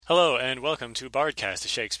Hello and welcome to Bardcast, a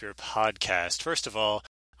Shakespeare podcast. First of all,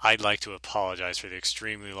 I'd like to apologize for the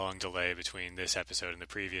extremely long delay between this episode and the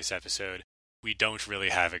previous episode. We don't really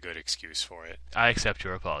have a good excuse for it. I accept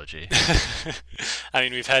your apology. I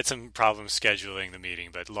mean, we've had some problems scheduling the meeting,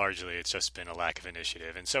 but largely it's just been a lack of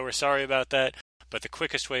initiative. And so we're sorry about that, but the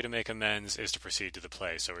quickest way to make amends is to proceed to the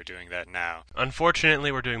play, so we're doing that now.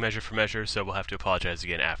 Unfortunately, we're doing measure for measure, so we'll have to apologize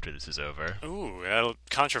again after this is over. Ooh,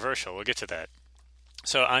 controversial. We'll get to that.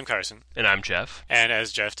 So I'm Carson. And I'm Jeff. And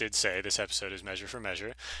as Jeff did say, this episode is measure for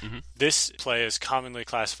measure. Mm-hmm. This play is commonly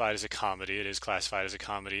classified as a comedy. It is classified as a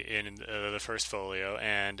comedy in the first folio,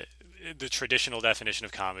 and the traditional definition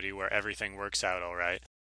of comedy, where everything works out all right,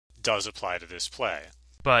 does apply to this play.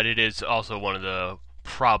 But it is also one of the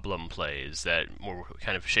problem plays that more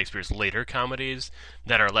kind of Shakespeare's later comedies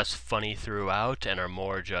that are less funny throughout and are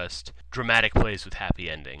more just dramatic plays with happy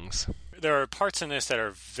endings. There are parts in this that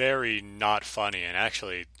are very not funny and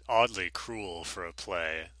actually oddly cruel for a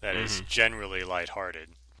play that is generally lighthearted.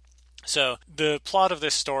 So the plot of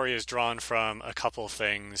this story is drawn from a couple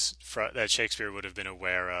things that Shakespeare would have been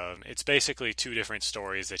aware of. It's basically two different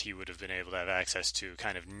stories that he would have been able to have access to,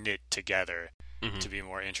 kind of knit together to be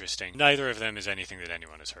more interesting. Neither of them is anything that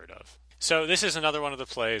anyone has heard of. So this is another one of the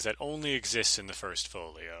plays that only exists in the first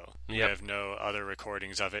folio. We have no other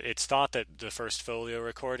recordings of it. It's thought that the first folio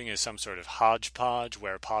recording is some sort of hodgepodge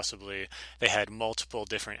where possibly they had multiple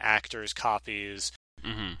different actors' copies,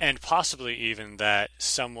 and possibly even that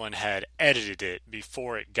someone had edited it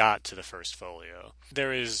before it got to the first folio.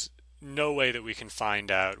 There is no way that we can find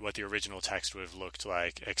out what the original text would have looked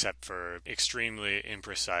like except for extremely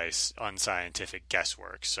imprecise, unscientific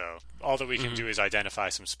guesswork. So all that we can do is identify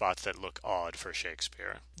some spots that look odd for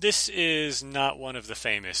Shakespeare. This is not one of the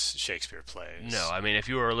famous Shakespeare plays. No, I mean, if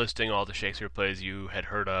you were listing all the Shakespeare plays you had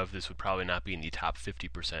heard of, this would probably not be in the top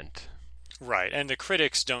 50%. Right, and the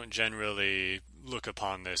critics don't generally look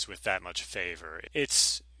upon this with that much favor.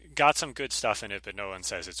 It's got some good stuff in it, but no one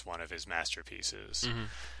says it's one of his masterpieces.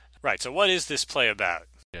 Right, so what is this play about?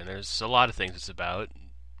 And there's a lot of things it's about.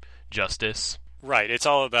 Justice. Right, it's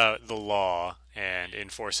all about the law and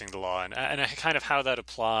enforcing the law, and kind of how that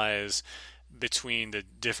applies between the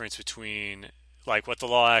difference between like what the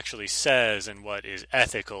law actually says and what is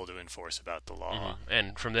ethical to enforce about the law.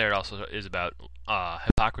 And from there it also is about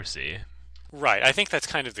hypocrisy. Right, I think that's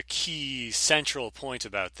kind of the key central point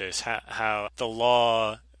about this, how the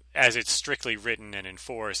law, as it's strictly written and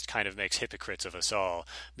enforced, kind of makes hypocrites of us all,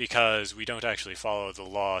 because we don't actually follow the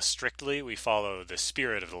law strictly, we follow the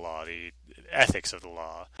spirit of the law, the ethics of the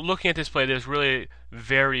law. Looking at this play, there's really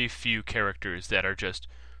very few characters that are just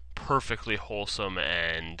perfectly wholesome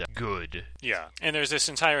and good. Yeah, and there's this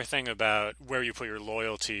entire thing about where you put your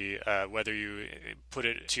loyalty, whether you put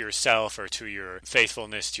it to yourself or to your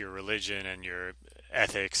faithfulness to your religion and your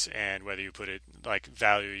ethics, and whether you put it, like,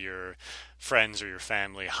 value your friends or your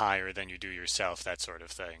family higher than you do yourself, that sort of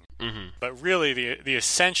thing. But really, the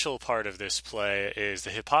essential part of this play is the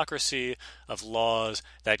hypocrisy of laws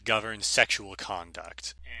that govern sexual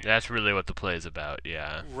conduct. That's really what the play is about,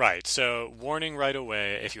 yeah. Right, so warning right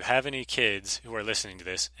away, if you have any kids who are listening to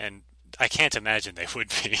this, and I can't imagine they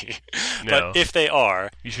would be, No. But if they are,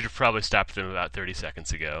 You should have probably stopped them about 30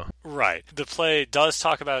 seconds ago. right, the play does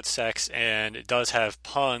talk about sex, and it does have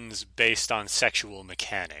puns based on sexual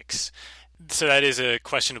mechanics. So that is a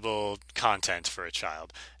questionable content for a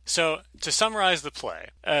child. So, to summarize the play,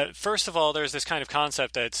 first of all, there's this kind of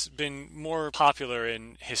concept that's been more popular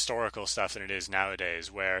in historical stuff than it is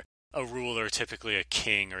nowadays, where a ruler, typically a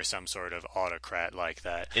king or some sort of autocrat like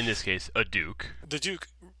that. In this case, a duke. The duke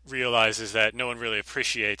realizes that no one really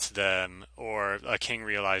appreciates them, or a king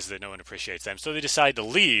realizes that no one appreciates them, so they decide to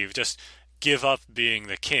leave, just give up being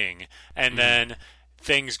the king, and then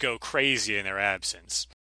things go crazy in their absence.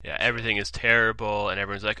 Yeah, everything is terrible, and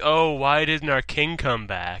everyone's like, oh, why didn't our king come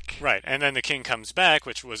back? Right, and then the king comes back,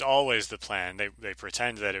 which was always the plan. They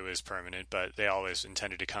pretend that it was permanent, but they always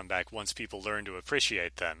intended to come back once people learn to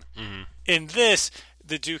appreciate them. In this,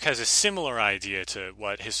 the Duke has a similar idea to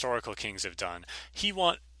what historical kings have done.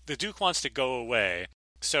 The Duke wants to go away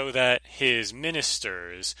so that his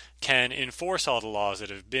ministers can enforce all the laws that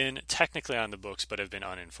have been technically on the books but have been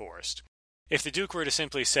unenforced. If the Duke were to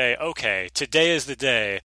simply say, okay, today is the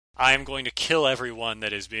day, I am going to kill everyone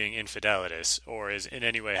that is being infidelitous or is in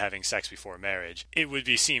any way having sex before marriage, it would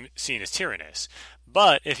be seen as tyrannous.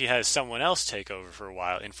 But if he has someone else take over for a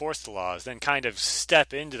while, enforce the laws, then kind of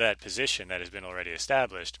step into that position that has been already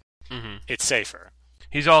established, it's safer.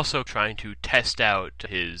 He's also trying to test out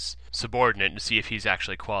his subordinate to see if he's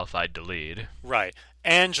actually qualified to lead. Right.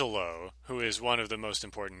 Angelo, who is one of the most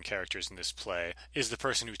important characters in this play, is the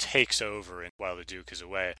person who takes over while the Duke is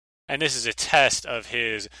away. And this is a test of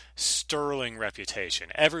his sterling reputation.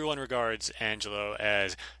 Everyone regards Angelo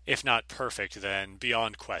as, if not perfect, then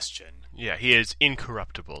beyond question. Yeah, he is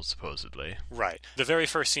incorruptible, supposedly. Right. The very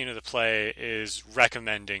first scene of the play is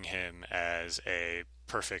recommending him as a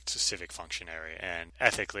perfect civic functionary and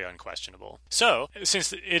ethically unquestionable. So,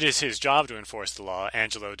 since it is his job to enforce the law,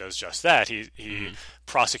 Angelo does just that. He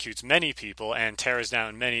prosecutes many people and tears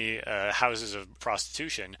down many houses of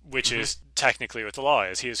prostitution, which is technically what the law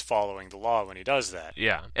is. He is following the law when he does that.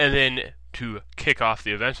 Yeah. And then, to kick off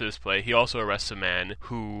the events of this play, he also arrests a man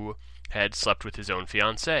who had slept with his own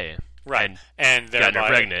fiancée. Right, and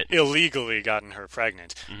thereby illegally gotten her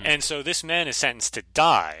pregnant. And so this man is sentenced to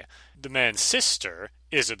die. The man's sister,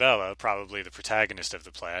 Isabella, probably the protagonist of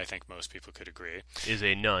the play, I think most people could agree, is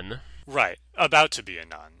a nun. Right, about to be a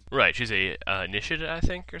nun. Right, she's a initiate, I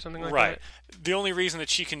think, or something like that. Right. The only reason that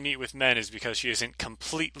she can meet with men is because she isn't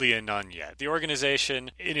completely a nun yet. The organization,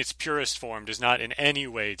 in its purest form, does not in any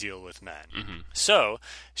way deal with men. So,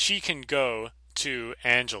 she can go to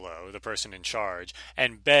Angelo, the person in charge,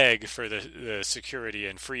 and beg for the security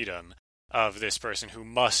and freedom of this person who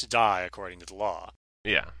must die according to the law.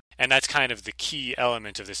 Yeah. And that's kind of the key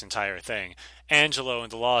element of this entire thing. Angelo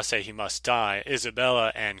and the law say he must die.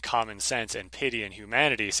 Isabella and common sense and pity and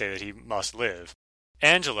humanity say that he must live.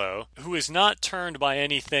 Angelo, who is not turned by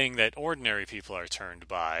anything that ordinary people are turned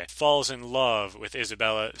by, falls in love with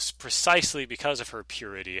Isabella precisely because of her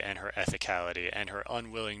purity and her ethicality and her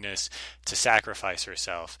unwillingness to sacrifice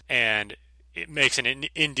herself. And it makes an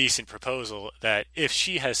indecent proposal that if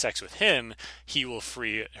she has sex with him, he will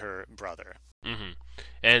free her brother.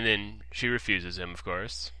 And then she refuses him, of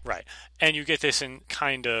course. Right. And you get this in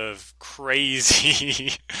kind of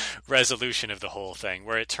crazy resolution of the whole thing,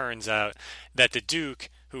 where it turns out that the Duke,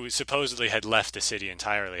 who supposedly had left the city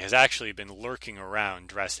entirely, has actually been lurking around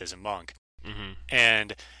dressed as a monk.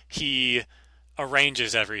 And he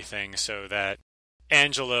arranges everything so that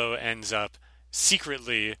Angelo ends up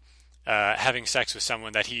secretly having sex with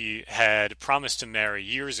someone that he had promised to marry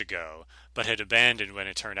years ago, but had abandoned when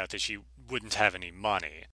it turned out that she wouldn't have any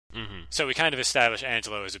money. So we kind of establish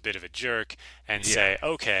Angelo as a bit of a jerk and say,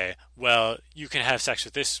 okay, well, you can have sex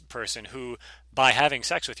with this person who, by having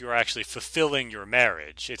sex with you, are actually fulfilling your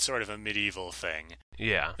marriage. It's sort of a medieval thing.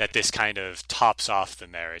 Yeah. That this kind of tops off the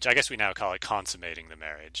marriage. I guess we now call it consummating the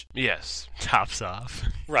marriage. Yes, tops off.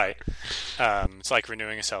 Right. It's like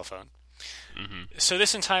renewing a cell phone. So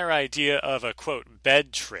this entire idea of a, quote,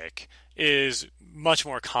 bed trick is much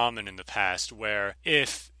more common in the past, where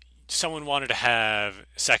if someone wanted to have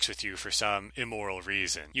sex with you for some immoral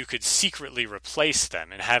reason, you could secretly replace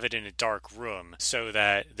them and have it in a dark room so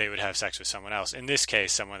that they would have sex with someone else. In this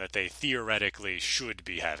case, someone that they theoretically should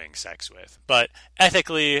be having sex with. But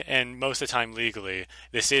ethically, and most of the time legally,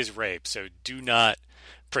 this is rape, so do not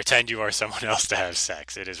pretend you are someone else to have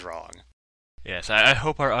sex. It is wrong. Yes, I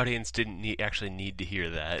hope our audience didn't actually need to hear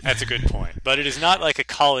that. That's a good point. But it is not like a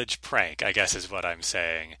college prank, I guess is what I'm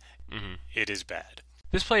saying. It is bad.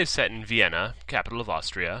 This play is set in Vienna, capital of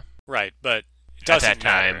Austria. Right, but it doesn't at that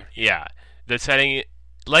time, matter. Yeah. The setting,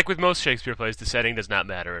 like with most Shakespeare plays, the setting does not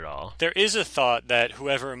matter at all. There is a thought that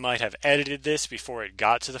whoever might have edited this before it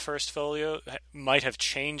got to the first folio might have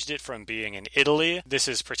changed it from being in Italy. This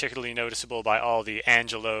is particularly noticeable by all the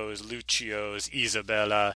Angelos, Lucios,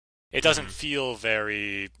 Isabella. It doesn't feel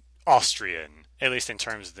very Austrian, at least in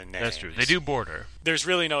terms of the names. That's true. They do border. There's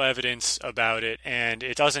really no evidence about it, and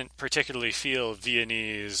it doesn't particularly feel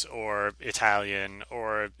Viennese or Italian,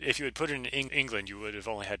 or if you had put it in England, you would have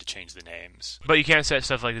only had to change the names. But you can't set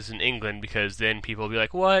stuff like this in England, because then people will be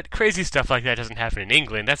like, what? Crazy stuff like that doesn't happen in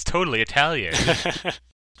England. That's totally Italian.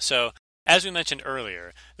 So, as we mentioned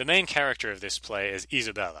earlier, the main character of this play is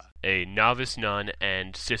Isabella, a novice nun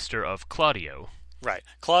and sister of Claudio. Right.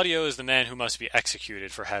 Claudio is the man who must be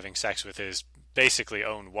executed for having sex with his basically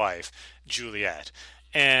own wife, Juliet.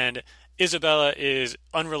 And Isabella is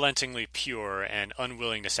unrelentingly pure and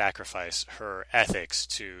unwilling to sacrifice her ethics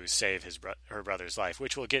to save her brother's life,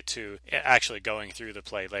 which we'll get to actually going through the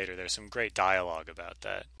play later. There's some great dialogue about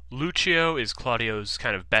that. Lucio is Claudio's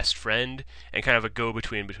kind of best friend and kind of a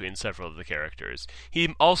go-between between several of the characters.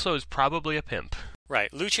 He also is probably a pimp.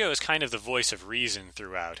 Right. Lucio is kind of the voice of reason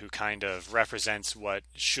throughout, who kind of represents what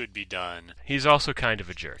should be done. He's also kind of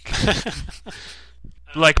a jerk.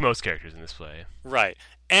 Like most characters in this play. Right.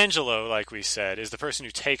 Angelo, like we said, is the person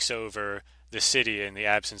who takes over the city in the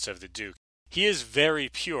absence of the Duke. He is very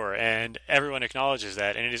pure, and everyone acknowledges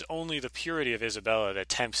that, and it is only the purity of Isabella that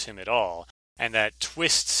tempts him at all, and that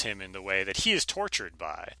twists him in the way that he is tortured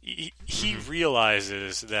by. He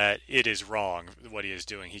realizes that it is wrong, what he is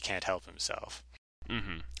doing. He can't help himself.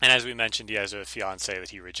 Mm-hmm. And as we mentioned, he has a fiancée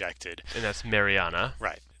that he rejected. And that's Mariana.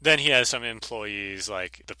 Right. Then he has some employees,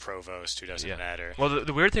 like the provost, who doesn't matter. Well,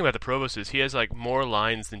 the weird thing about the provost is he has, like, more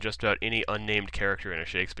lines than just about any unnamed character in a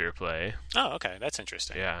Shakespeare play. Oh, okay. That's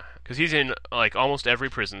interesting. Yeah. Because he's in, like, almost every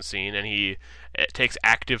prison scene, and he takes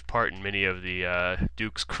active part in many of the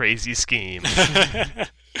Duke's crazy schemes.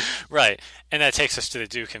 Right. And that takes us to the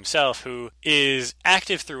Duke himself, who is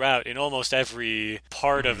active throughout in almost every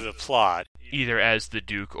part of the plot. Either as the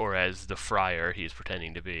Duke or as the friar he's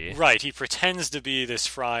pretending to be. Right. He pretends to be this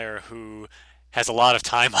friar who has a lot of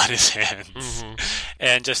time on his hands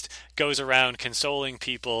and just goes around consoling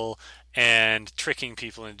people and tricking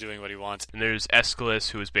people into doing what he wants. And there's Aeschylus,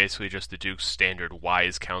 who is basically just the Duke's standard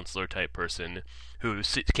wise counselor type person who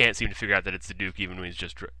can't seem to figure out that it's the Duke even when he's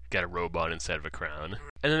just got a robe on instead of a crown.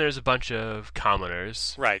 And then there's a bunch of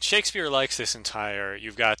commoners. Right. Shakespeare likes this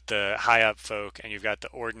you've got the high-up folk, and you've got the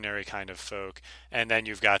ordinary kind of folk, and then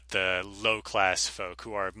you've got the low-class folk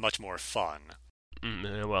who are much more fun.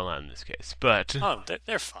 Well, not in this case, but... Oh,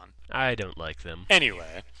 they're fun. I don't like them.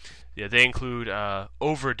 Anyway. Yeah, they include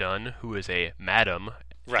Overdone, who is a madam,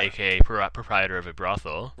 right. a.k.a. proprietor of a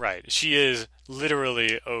brothel. Right. She is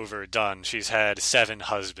literally overdone. She's had 7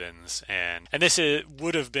 husbands, and this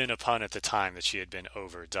would have been a pun at the time that she had been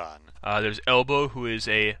overdone. There's Elbow, who is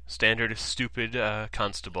a standard stupid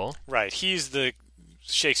constable. Right. He's the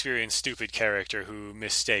Shakespearean stupid character who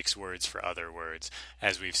mistakes words for other words,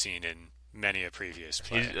 as we've seen in many a previous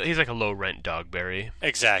play. He's like a low-rent Dogberry.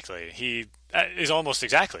 Exactly. He is almost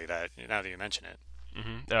exactly that, now that you mention it.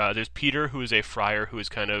 Mm-hmm. There's Peter, who is a friar who is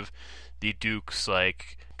kind of the Duke's,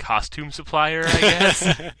 like, costume supplier, I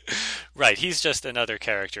guess. Right, he's just another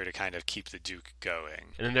character to kind of keep the Duke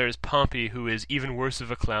going. And then there's Pompey, who is even worse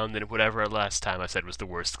of a clown than whatever last time I said was the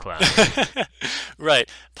worst clown. Right.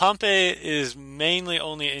 Pompey is mainly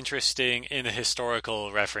only interesting in the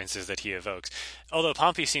historical references that he evokes. Although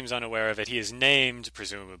Pompey seems unaware of it, he is named,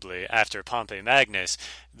 presumably, after Pompey Magnus,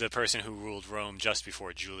 the person who ruled Rome just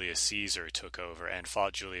before Julius Caesar took over and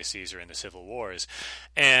fought Julius Caesar in the civil wars.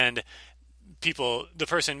 And the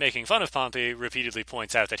person making fun of Pompey repeatedly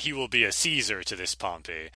points out that he will be a Caesar to this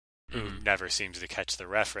Pompey, who never seems to catch the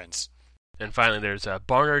reference. And finally there's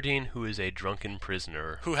Barnardine, who is a drunken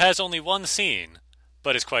prisoner. Who has only one scene,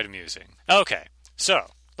 but is quite amusing. Okay, so,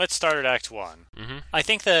 let's start at Act 1. I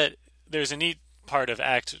think that there's a neat part of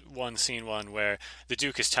Act 1, Scene 1, where the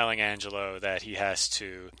Duke is telling Angelo that he has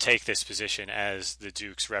to take this position as the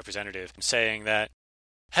Duke's representative, saying that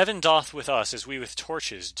Heaven doth with us as we with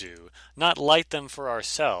torches do, not light them for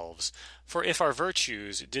ourselves. For if our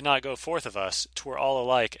virtues did not go forth of us, 'twere all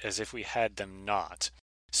alike as if we had them not.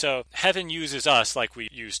 So heaven uses us like we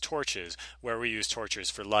use torches, where we use torches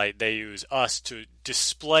for light. They use us to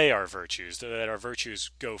display our virtues, so that our virtues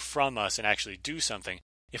go from us and actually do something.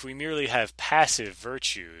 If we merely have passive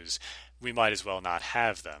virtues, we might as well not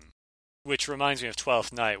have them. Which reminds me of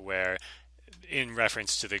Twelfth Night, where, in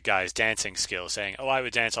reference to the guy's dancing skill, saying, "Oh, I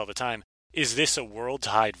would dance all the time. Is this a world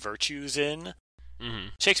to hide virtues in?"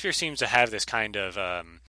 Shakespeare seems to have this kind of, I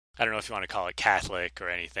don't know if you want to call it Catholic or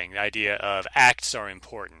anything, the idea of acts are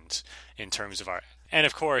important in terms of art. And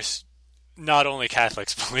of course, not only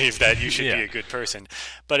Catholics believe that you should be a good person,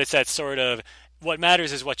 but it's that sort of, what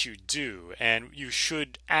matters is what you do, and you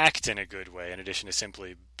should act in a good way in addition to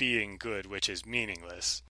simply being good, which is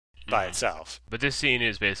meaningless by itself. But this scene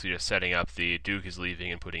is basically just setting up the Duke is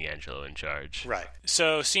leaving and putting Angelo in charge. Right.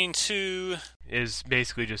 So Scene 2 is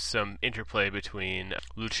basically just some interplay between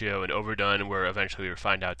Lucio and Overdone, where eventually we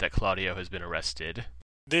find out that Claudio has been arrested.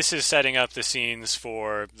 This is setting up the scenes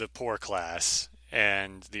for the poor class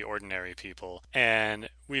and the ordinary people. And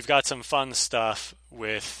we've got some fun stuff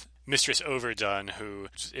with Mistress Overdone, who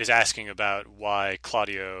is asking about why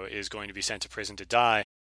Claudio is going to be sent to prison to die,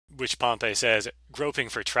 which Pompey says, groping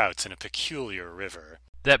for trouts in a peculiar river.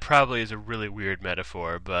 That probably is a really weird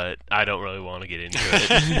metaphor, but I don't really want to get into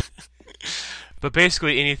it. But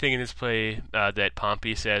basically anything in this play that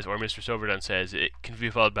Pompey says or Mistress Overdone says, it can be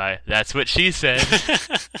followed by, "That's what she said."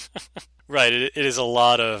 Right, it is a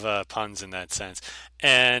lot of puns in that sense.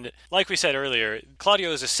 And like we said earlier,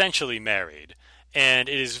 Claudio is essentially married. And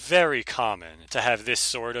it is very common to have this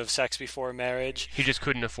sort of sex before marriage. He just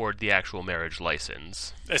couldn't afford the actual marriage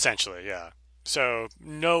license. Essentially, yeah. So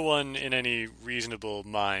no one in any reasonable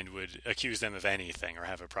mind would accuse them of anything or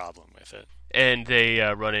have a problem with it. And they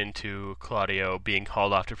run into Claudio being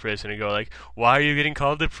called off to prison and go like, "Why are you getting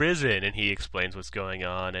called to prison?" And he explains what's going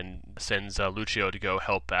on and sends Lucio to go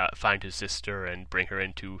help out, find his sister and bring her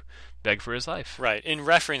in to beg for his life. Right. In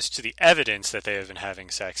reference to the evidence that they have been having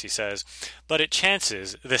sex, he says, "But it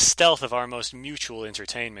chances the stealth of our most mutual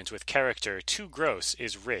entertainment with character too gross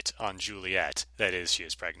is writ on Juliet." That is, she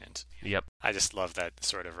is pregnant. Yep. I just love that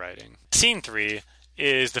sort of writing. Scene 3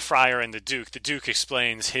 is the friar and the duke. The duke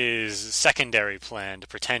explains his secondary plan to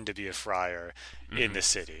pretend to be a friar in the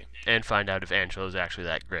city. And find out if Angelo is actually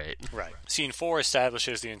that great. Right. Scene 4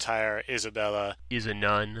 establishes the entire Isabella is a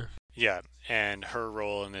nun. Yeah, and her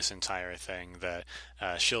role in this entire thing, that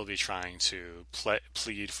she'll be trying to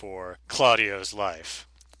plead for Claudio's life.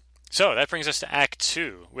 So that brings us to Act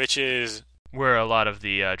 2, which is where a lot of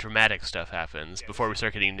the dramatic stuff happens before we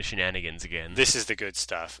start getting into shenanigans again. This is the good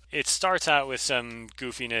stuff. It starts out with some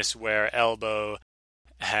goofiness where Elbow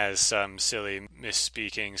has some silly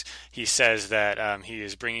misspeakings. He says that he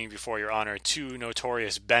is bringing before your honor 2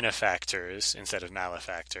 notorious benefactors instead of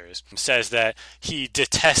malefactors. Says that he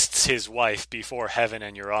detests his wife before heaven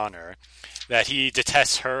and your honor, that he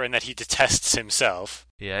detests her and that he detests himself.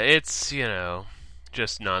 Yeah, it's,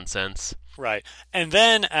 just nonsense. Right. And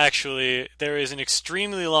then, actually, there is an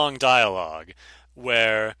extremely long dialogue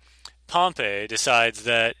where Pompey decides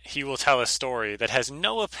that he will tell a story that has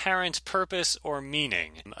no apparent purpose or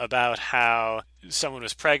meaning about how someone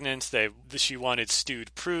was pregnant, she wanted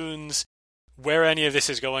stewed prunes. Where any of this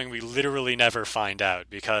is going, we literally never find out,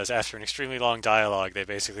 because after an extremely long dialogue, they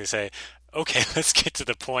basically say, okay, let's get to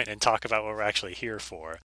the point and talk about what we're actually here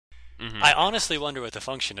for. Mm-hmm. I honestly wonder what the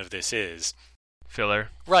function of this is. Filler.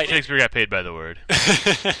 Right. Shakespeare got paid by the word.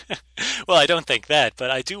 Well, I don't think that,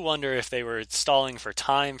 but I do wonder if they were stalling for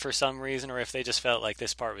time for some reason, or if they just felt like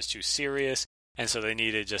this part was too serious, and so they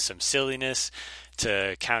needed just some silliness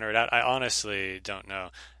to counter it out. I honestly don't know.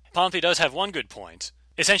 Pompey does have one good point.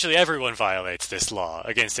 Essentially, everyone violates this law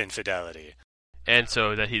against infidelity. And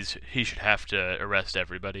so that he should have to arrest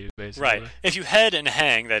everybody, basically. Right. If you head and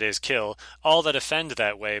hang, that is, kill, all that offend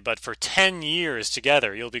that way, but for 10 years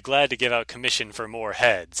together, you'll be glad to give out commission for more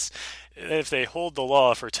heads. If they hold the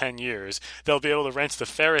law for 10 years, they'll be able to rent the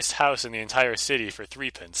fairest house in the entire city for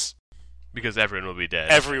 3p. Because everyone will be dead.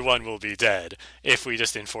 Everyone will be dead if we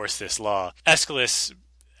just enforce this law. Aeschylus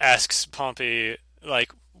asks Pompey,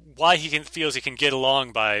 why he feels he can get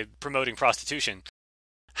along by promoting prostitution.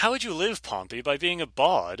 How would you live, Pompey, by being a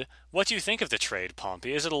bawd? What do you think of the trade,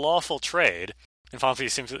 Pompey? Is it a lawful trade? And Pompey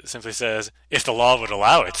simply says, if the law would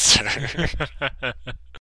allow it, sir.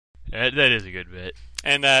 That is a good bit.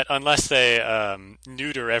 And that unless they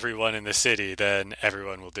neuter everyone in the city, then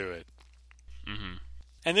everyone will do it. Mm-hmm.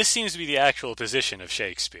 And this seems to be the actual position of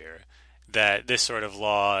Shakespeare, that this sort of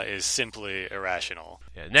law is simply irrational.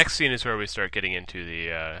 Yeah, next scene is where we start getting into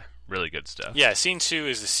the really good stuff. Yeah, scene 2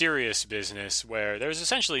 is the serious business where there's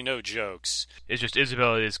essentially no jokes. It's just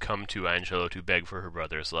Isabella has come to Angelo to beg for her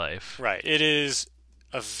brother's life. Right. It is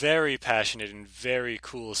a very passionate and very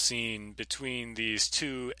cool scene between these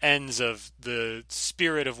two ends of the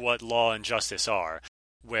spirit of what law and justice are,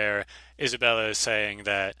 where Isabella is saying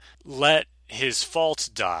that let his fault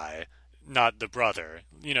die, not the brother.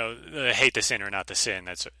 Hate the sinner, not the sin.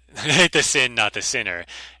 Hate the sin, not the sinner.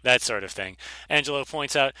 That sort of thing. Angelo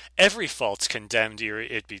points out every fault's condemned ere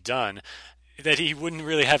it be done. That he wouldn't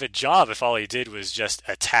really have a job if all he did was just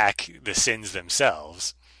attack the sins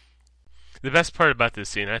themselves. The best part about this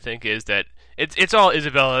scene, I think, is that it's all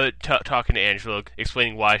Isabella talking to Angelo,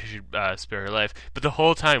 explaining why she should spare her life. But the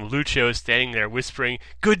whole time, Lucio is standing there whispering,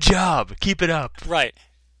 "Good job, keep it up." Right.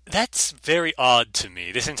 That's very odd to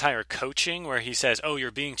me, this entire coaching where he says, oh,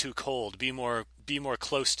 you're being too cold, be more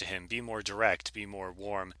close to him, be more direct, be more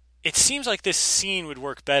warm. It seems like this scene would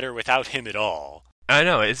work better without him at all. I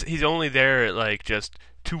know, he's only there, just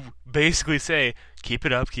to basically say, keep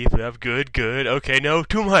it up, good, okay, no,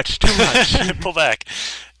 too much. Pull back.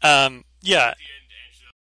 Yeah.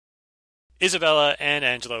 Isabella and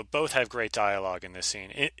Angelo both have great dialogue in this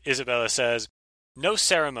scene. Isabella says, no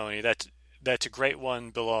ceremony that to great one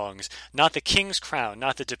belongs, not the king's crown,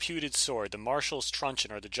 not the deputed sword, the marshal's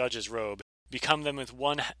truncheon, or the judge's robe, become them with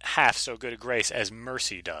one half so good a grace as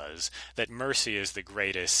mercy does, that mercy is the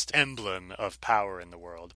greatest emblem of power in the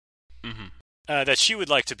world. Mm-hmm. That she would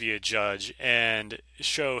like to be a judge and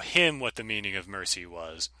show him what the meaning of mercy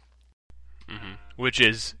was. Mm-hmm. Which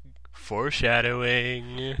is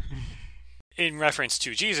foreshadowing. in reference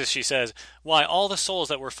to Jesus, she says, "Why, all the souls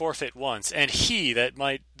that were forfeit once, and he that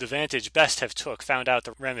might the vantage best have took, found out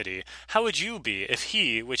the remedy. How would you be, if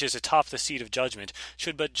he, which is atop the seat of judgment,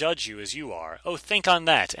 should but judge you as you are? Oh, think on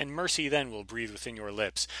that, and mercy then will breathe within your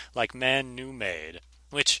lips, like man new made."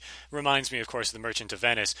 Which reminds me, of course, of the Merchant of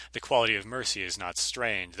Venice. The quality of mercy is not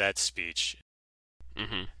strained. That speech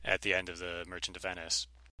at the end of the Merchant of Venice.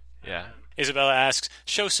 Yeah. Isabella asks,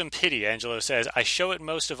 "Show some pity." Angelo says, "I show it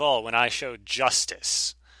most of all when I show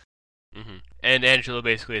justice." And Angelo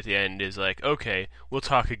basically at the end is like, okay, we'll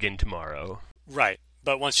talk again tomorrow. Right.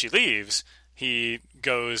 But once she leaves, he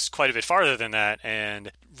goes quite a bit farther than that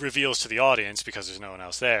and reveals to the audience, because there's no one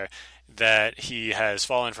else there, that he has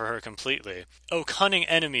fallen for her completely. "O cunning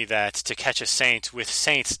enemy that, to catch a saint, with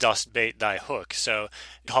saints dost bait thy hook." So,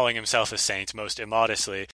 calling himself a saint most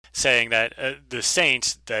immodestly, saying that the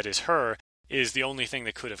saint, that is her, is the only thing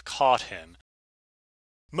that could have caught him.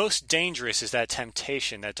 "Most dangerous is that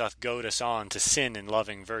temptation that doth goad us on to sin in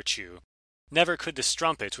loving virtue. Never could the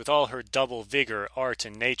strumpet, with all her double vigour, art,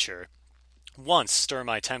 and nature, once stir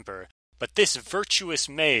my temper, but this virtuous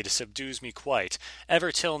maid subdues me quite,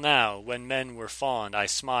 ever till now, when men were fond, I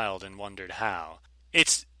smiled and wondered how."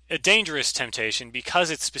 It's a dangerous temptation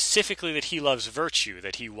because it's specifically that he loves virtue,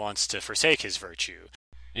 that he wants to forsake his virtue.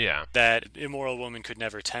 Yeah. That immoral woman could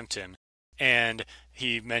never tempt him. And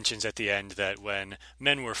he mentions at the end that when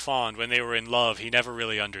men were fond, when they were in love, he never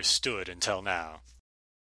really understood until now.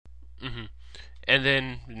 And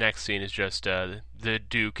then the next scene is just the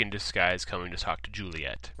Duke in disguise coming to talk to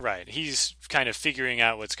Juliet. Right. He's kind of figuring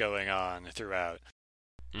out what's going on throughout.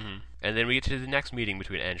 And then we get to the next meeting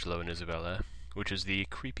between Angelo and Isabella, which is the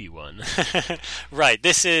creepy one. Right.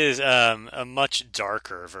 This is a much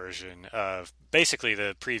darker version of basically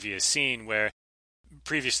the previous scene, where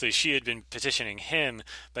previously she had been petitioning him,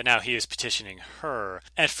 but now he is petitioning her.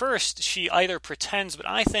 At first, she either pretends, but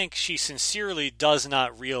I think she sincerely does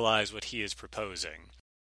not realize what he is proposing.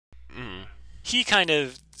 He kind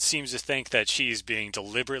of seems to think that she's being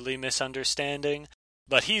deliberately misunderstanding,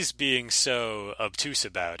 but he's being so obtuse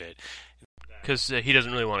about it. Because he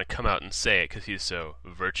doesn't really want to come out and say it because he's so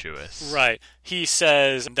virtuous. Right. He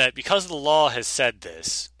says that because the law has said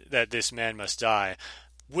this, that this man must die,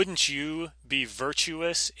 wouldn't you be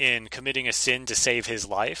virtuous in committing a sin to save his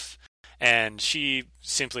life? And she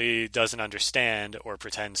simply doesn't understand or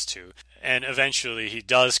pretends to. And eventually he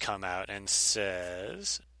does come out and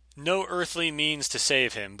says, "No earthly means to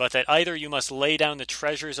save him, but that either you must lay down the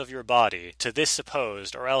treasures of your body, to this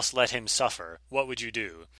supposed, or else let him suffer. What would you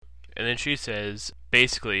do?" And then she says,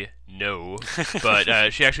 basically, no.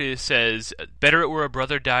 But she actually says, "Better it were a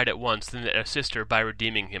brother died at once than that a sister, by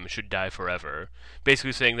redeeming him, should die forever."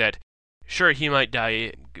 Basically saying that, sure, he might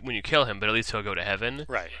die when you kill him, but at least he'll go to heaven.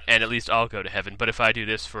 Right. And at least I'll go to heaven. But if I do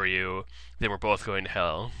this for you, then we're both going to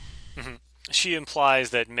hell. She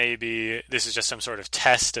implies that maybe this is just some sort of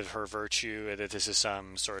test of her virtue, that this is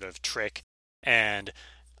some sort of trick, and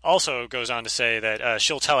also goes on to say that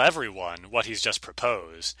she'll tell everyone what he's just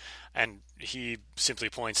proposed. And he simply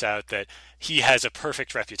points out that he has a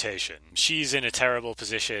perfect reputation. She's in a terrible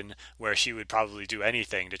position where she would probably do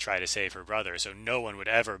anything to try to save her brother, so no one would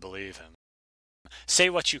ever believe him. "Say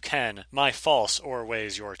what you can, my false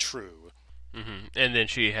o'erweighs your true." And then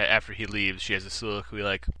she, after he leaves, she has a soliloquy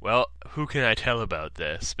like, well, who can I tell about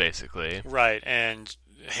this, basically. Right, and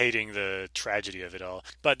hating the tragedy of it all.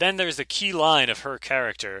 But then there's the key line of her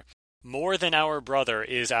character, "More than our brother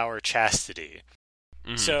is our chastity."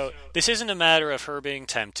 So this isn't a matter of her being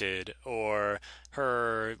tempted or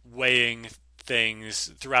her weighing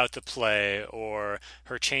things throughout the play or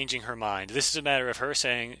her changing her mind. This is a matter of her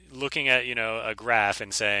saying, looking at, a graph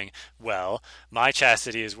and saying, well, my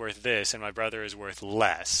chastity is worth this and my brother is worth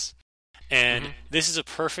less. And this is a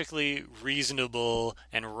perfectly reasonable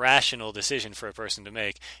and rational decision for a person to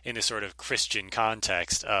make in this sort of Christian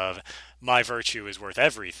context of my virtue is worth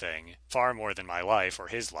everything, far more than my life or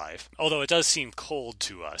his life. Although it does seem cold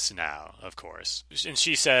to us now, of course. And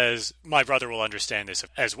she says, my brother will understand this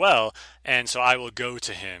as well, and so I will go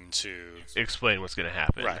to him to explain what's going to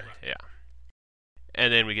happen. Right. Yeah.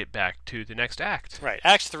 And then we get back to the next act. Right.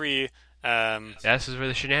 Act 3... this is where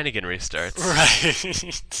the shenaniganry starts.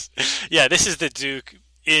 Right. Yeah, this is the Duke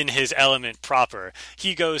in his element proper.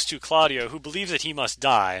 He goes to Claudio, who believes that he must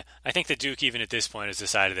die. I think the Duke, even at this point, has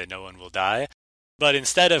decided that no one will die. But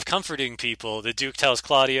instead of comforting people, the Duke tells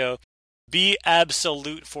Claudio, be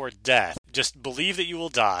absolute for death. Just believe that you will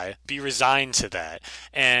die. Be resigned to that.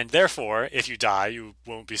 And therefore, if you die, you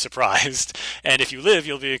won't be surprised. And if you live,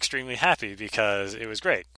 you'll be extremely happy because it was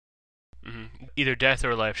great. Either death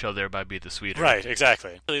or life shall thereby be the sweeter. Right,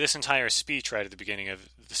 exactly. This entire speech right at the beginning of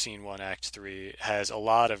Scene 1, Act 3, has a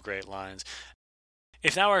lot of great lines.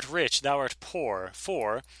 If thou art rich, thou art poor,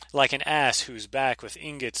 for, like an ass whose back with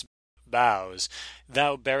ingots bows,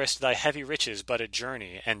 thou bearest thy heavy riches but a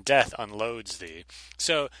journey, and death unloads thee.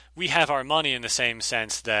 So we have our money in the same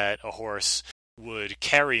sense that a horse would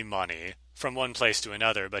carry money from one place to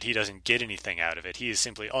another, but he doesn't get anything out of it. He is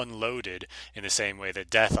simply unloaded in the same way that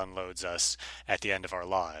death unloads us at the end of our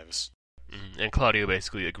lives. And Claudio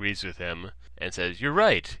basically agrees with him and says, "You're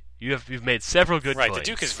right. You've made several good points." Right, the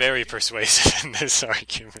Duke is very persuasive in this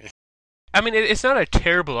argument. I mean, it's not a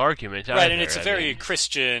terrible argument either. Right, and it's a very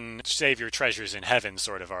Christian, save your treasures in heaven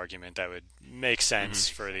sort of argument that would make sense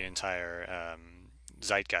for the entire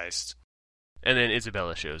zeitgeist. And then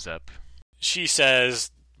Isabella shows up. She says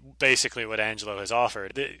basically what Angelo has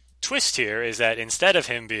offered. The twist here is that instead of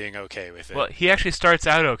him being okay with it... Well, he actually starts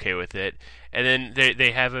out okay with it, and then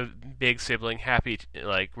they have a big sibling happy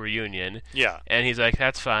reunion. Yeah. And he's like,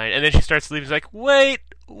 that's fine. And then she starts leaving. He's like, wait,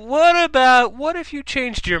 what if you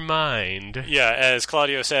changed your mind? Yeah, as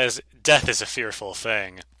Claudio says, death is a fearful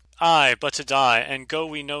thing. Aye, but to die, and go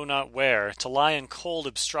we know not where, to lie in cold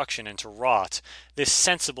obstruction and to rot, this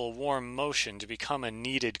sensible warm motion to become a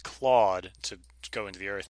kneaded clod, to go into the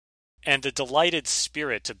earth, and the delighted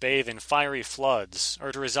spirit to bathe in fiery floods,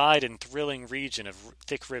 or to reside in thrilling region of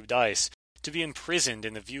thick-ribbed ice, to be imprisoned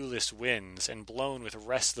in the viewless winds, and blown with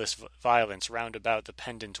restless violence round about the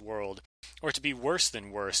pendant world, or to be worse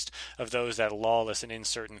than worst of those that lawless and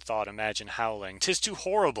uncertain thought imagine howling. 'Tis too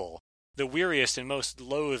horrible! The weariest and most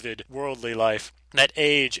loathed worldly life, that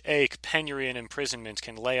age, ache, penury, and imprisonment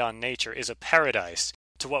can lay on nature, is a paradise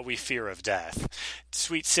to what we fear of death.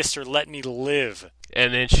 Sweet sister, let me live.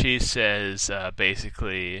 And then she says,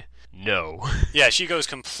 basically, no. Yeah, she goes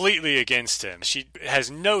completely against him. She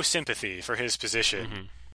has no sympathy for his position.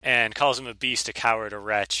 And calls him a beast, a coward, a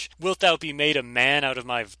wretch. Wilt thou be made a man out of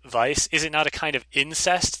my vice? Is it not a kind of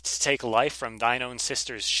incest to take life from thine own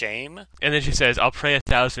sister's shame? And then she says, I'll pray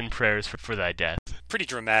 1,000 prayers for thy death. Pretty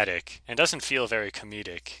dramatic, and doesn't feel very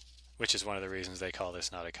comedic, which is one of the reasons they call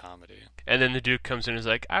this not a comedy. And then the Duke comes in and is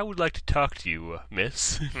like, I would like to talk to you,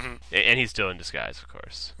 miss. And he's still in disguise, of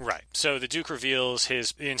course. Right. So the Duke reveals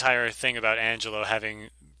the entire thing about Angelo having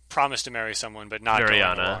promised to marry someone but not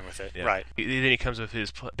Mariana. going along with it. Yeah. Right. Then he comes with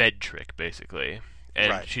his bed trick, basically.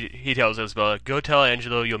 And right. he tells Isabella, go tell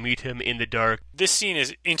Angelo you'll meet him in the dark. This scene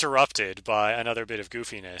is interrupted by another bit of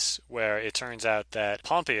goofiness, where it turns out that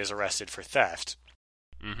Pompey is arrested for theft.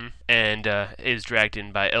 And is dragged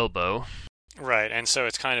in by Elbow. Right, and so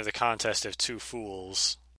it's kind of the contest of two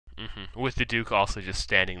fools. With the Duke also just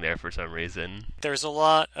standing there for some reason. There's a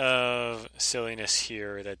lot of silliness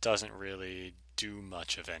here that doesn't really do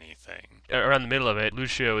much of anything. Around the middle of it,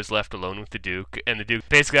 Lucio is left alone with the Duke, and the Duke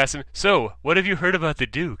basically asks him, so, what have you heard about the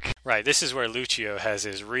Duke? Right, this is where Lucio has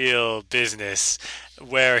his real business,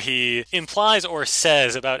 where he implies or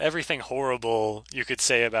says about everything horrible you could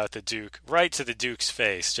say about the Duke, right to the Duke's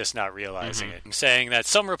face, just not realizing it. Saying that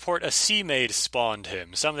some report a sea maid spawned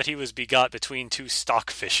him, some that he was begot between two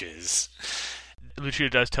stockfishes. Lucio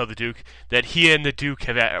does tell the Duke that he and the Duke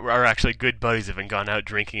are actually good buddies, have been gone out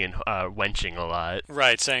drinking and wenching a lot.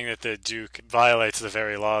 Right, saying that the Duke violates the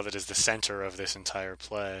very law that is the center of this entire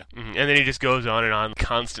play. And then he just goes on and on,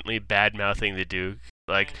 constantly bad-mouthing the Duke.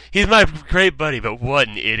 Like, he's my great buddy, but what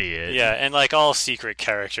an idiot. Yeah, and like all secret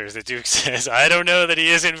characters, the Duke says, I don't know that he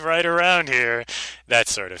isn't right around here. That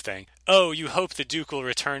sort of thing. Oh, you hope the Duke will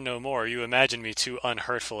return no more. You imagine me too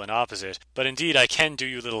unhurtful and opposite. But indeed, I can do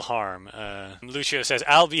you little harm. Lucio says,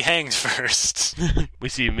 I'll be hanged first. We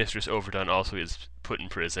see Mistress Overdone also is put in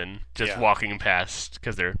prison, just walking past,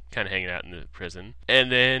 because they're kind of hanging out in the prison.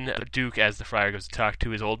 And then Duke, as the friar, goes to talk to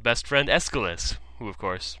his old best friend, Aeschylus, who, of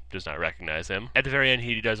course, does not recognize him. At the very end,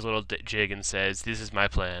 he does a little jig and says, this is my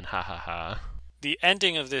plan, ha ha ha. The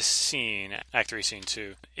ending of this scene, Act 3, Scene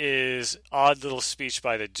 2, is odd little speech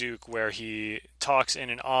by the Duke where he talks in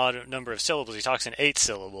an odd number of syllables. He talks in 8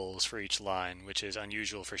 syllables for each line, which is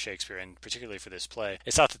unusual for Shakespeare, and particularly for this play.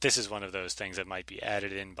 It's thought that this is one of those things that might be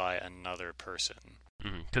added in by another person.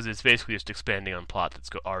 Because it's basically just expanding on plot that's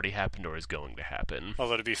already happened or is going to happen.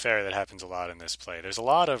 Although, to be fair, that happens a lot in this play. There's a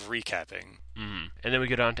lot of recapping. And then we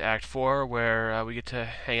get on to Act 4, where we get to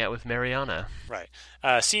hang out with Mariana. Right.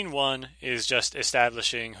 Scene 1 is just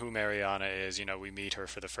establishing who Mariana is. You know, we meet her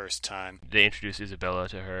for the first time. They introduce Isabella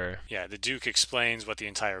to her. Yeah, the Duke explains what the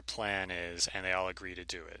entire plan is, and they all agree to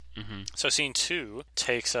do it. So Scene 2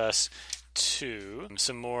 takes us to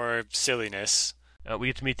some more silliness. We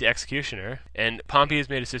get to meet the executioner, and Pompey is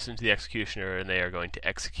made assistant to the executioner, and they are going to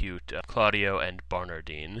execute Claudio and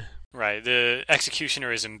Barnardine. Right. The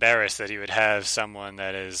executioner is embarrassed that he would have someone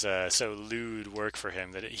that is so lewd work for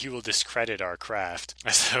him that he will discredit our craft,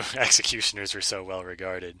 as though executioners were so well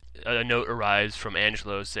regarded. A note arrives from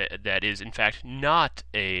Angelo that is, in fact, not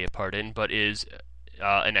a pardon, but is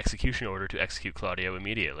an execution order to execute Claudio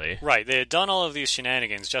immediately. Right, they had done all of these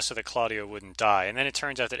shenanigans just so that Claudio wouldn't die, and then it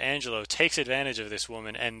turns out that Angelo takes advantage of this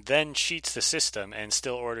woman and then cheats the system and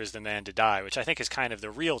still orders the man to die, which I think is kind of the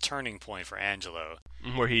real turning point for Angelo.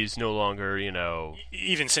 Where he's no longer,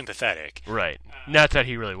 even sympathetic. Right. Not that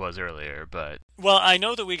he really was earlier, but... Well, I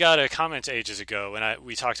know that we got a comment ages ago when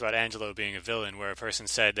we talked about Angelo being a villain, where a person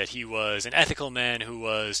said that he was an ethical man who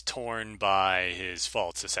was torn by his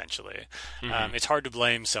faults, essentially. Mm-hmm. It's hard to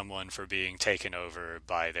blame someone for being taken over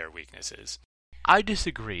by their weaknesses. I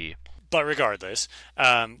disagree. But regardless,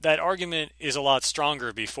 that argument is a lot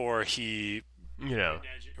stronger before he...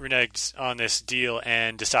 reneges on this deal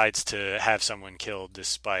and decides to have someone killed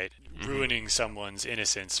despite ruining someone's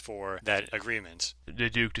innocence for that agreement. The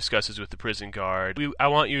Duke discusses with the prison guard, I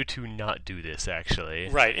want you to not do this, actually.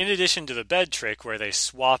 Right. In addition to the bed trick where they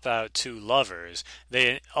swap out two lovers,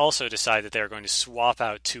 they also decide that they're going to swap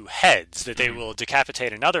out two heads, that they will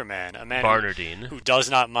decapitate another man, a man Barnardine, who does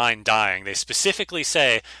not mind dying. They specifically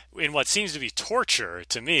say, in what seems to be torture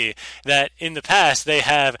to me, that in the past they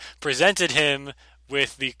have presented him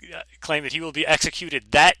with the claim that he will be executed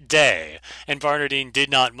that day, and Barnardine did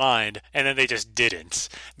not mind, and then they just didn't,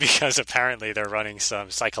 because apparently they're running some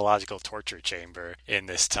psychological torture chamber in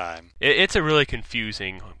this time. It's a really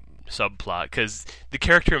confusing subplot, because the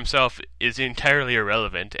character himself is entirely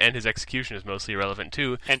irrelevant, and his execution is mostly irrelevant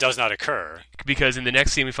too. And does not occur. Because in the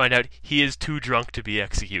next scene we find out he is too drunk to be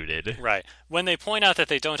executed. Right. When they point out that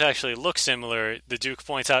they don't actually look similar, the Duke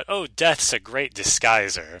points out, oh, death's a great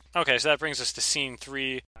disguiser. Okay, so that brings us to scene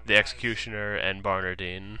 3. The executioner and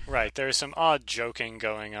Barnardine. Right, there's some odd joking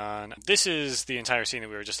going on. This is the entire scene that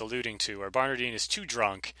we were just alluding to, where Barnardine is too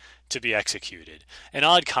drunk to be executed. An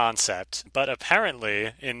odd concept, but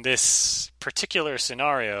apparently, in this particular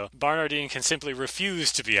scenario, Barnardine can simply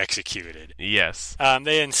refuse to be executed. Yes.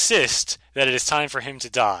 They insist that it is time for him to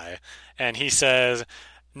die, and he says,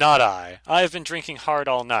 "Not I. I have been drinking hard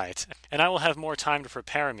all night, and I will have more time to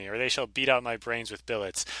prepare me, or they shall beat out my brains with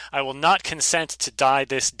billets. I will not consent to die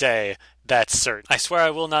this day, that's certain. I swear I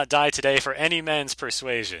will not die today for any man's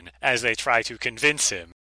persuasion," as they try to convince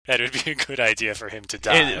him that it would be a good idea for him to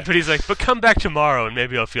die. But he's like, but come back tomorrow and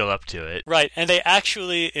maybe I'll feel up to it. Right, and they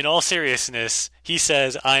actually, in all seriousness, he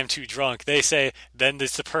says, "I am too drunk." They say, then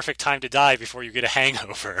it's the perfect time to die before you get a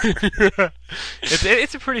hangover.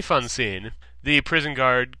 It's a pretty fun scene. The prison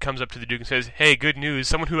guard comes up to the Duke and says, "Hey, good news,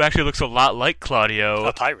 someone who actually looks a lot like Claudio,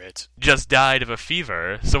 a pirate, just died of a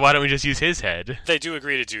fever, so why don't we just use his head?" They do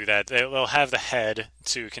agree to do that. They'll have the head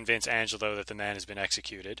to convince Angelo that the man has been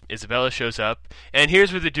executed. Isabella shows up, and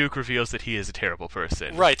here's where the Duke reveals that he is a terrible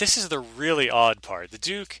person. Right, this is the really odd part. The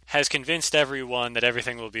Duke has convinced everyone that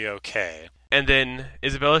everything will be okay. And then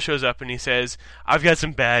Isabella shows up and he says, "I've got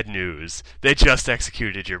some bad news. They just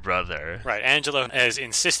executed your brother." Right, Angelo has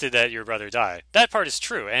insisted that your brother die. That part is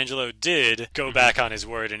true. Angelo did go back on his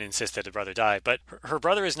word and insist that the brother die, but her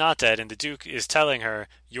brother is not dead, and the Duke is telling her,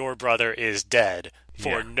 your brother is dead,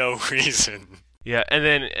 for no reason. Yeah, and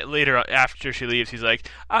then later, after she leaves, he's like,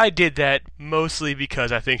 "I did that mostly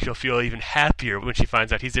because I think she'll feel even happier when she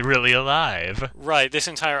finds out he's really alive." Right, this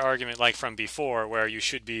entire argument, like from before, where you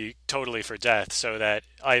should be totally for death so that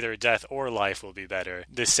either death or life will be better.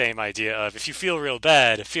 This same idea of, if you feel real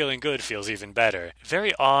bad, feeling good feels even better.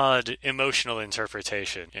 Very odd emotional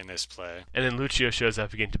interpretation in this play. And then Lucio shows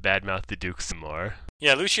up again to badmouth the Duke some more.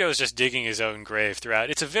 Yeah, Lucio is just digging his own grave throughout.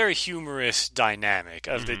 It's a very humorous dynamic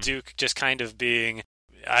of the Duke just kind of being,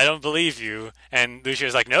 "I don't believe you," and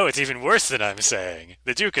Lucio's like, "No, it's even worse than I'm saying.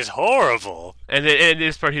 The Duke is horrible." And in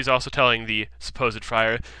this part, he's also telling the supposed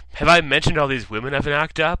friar, "Have I mentioned all these women I've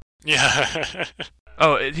knocked up?" Yeah.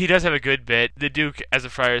 Oh, he does have a good bit. The Duke, as a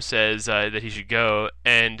friar, says that he should go,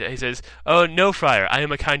 and he says, "Oh, no, friar, I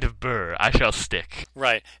am a kind of burr. I shall stick."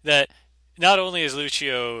 Right. That not only is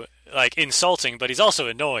Lucio insulting, but he's also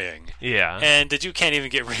annoying. Yeah. And the Duke can't even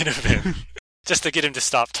get rid of him, just to get him to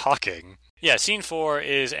stop talking. Yeah, scene 4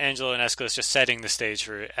 is Angelo and Aeschylus just setting the stage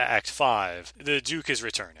for Act 5. The Duke is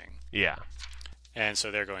returning. Yeah. And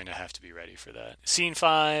so they're going to have to be ready for that. Scene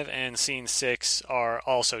 5 and Scene 6 are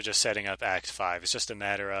also just setting up Act 5. It's just a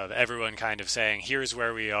matter of everyone kind of saying, here's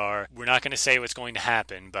where we are. We're not going to say what's going to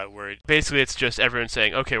happen, but we're... Basically, it's just everyone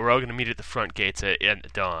saying, okay, we're all going to meet at the front gates at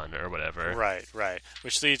dawn, or whatever. Right.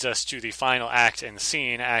 Which leads us to the final act and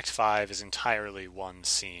scene. Act 5 is entirely one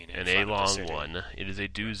scene. And a long one. It is a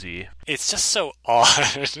doozy. It's just so odd.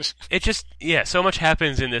 It just, so much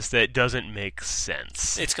happens in this that doesn't make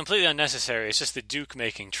sense. It's completely unnecessary. It's just the Duke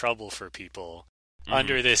making trouble for people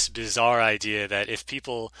under this bizarre idea that if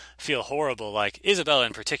people feel horrible, like Isabella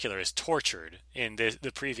in particular is tortured in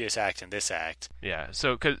the previous act and this act. Yeah,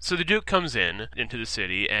 so the Duke comes into the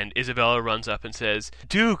city, and Isabella runs up and says,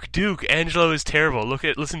 Duke, Angelo is terrible.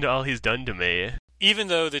 Listen to all he's done to me. Even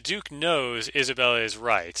though the Duke knows Isabella is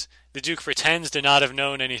right, the Duke pretends to not have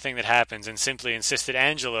known anything that happens and simply insists that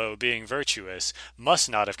Angelo, being virtuous, must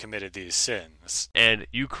not have committed these sins. And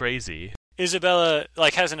you crazy. Isabella,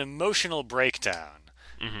 has an emotional breakdown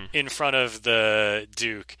in front of the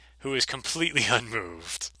Duke, who is completely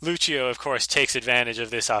unmoved. Lucio, of course, takes advantage of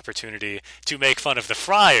this opportunity to make fun of the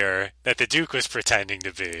friar that the Duke was pretending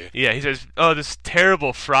to be. Yeah, he says, this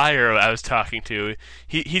terrible friar I was talking to,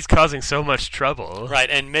 he's causing so much trouble. Right,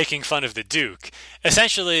 and making fun of the Duke.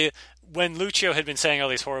 Essentially, when Lucio had been saying all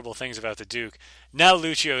these horrible things about the Duke, now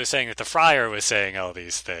Lucio is saying that the friar was saying all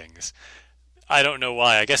these things. I don't know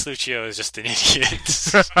why. I guess Lucio is just an idiot.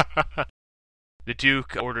 The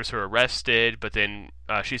Duke orders her arrested, but then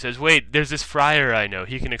she says, wait, there's this friar I know.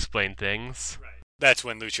 He can explain things. Right. That's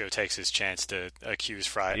when Lucio takes his chance to accuse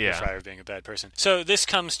the friar of being a bad person. So this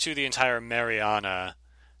comes to the entire Mariana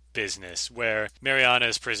business, where Mariana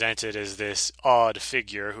is presented as this odd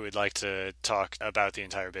figure who would like to talk about the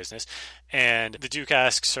entire business. And the Duke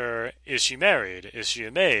asks her, is she married? Is she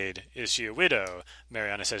a maid? Is she a widow?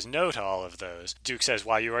 Mariana says no to all of those. Duke says,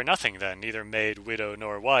 why, you are nothing then, neither maid, widow,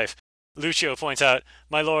 nor wife. Lucio points out,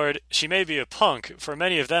 my lord, she may be a punk, for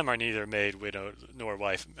many of them are neither maid, widow, nor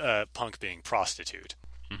wife, punk being prostitute.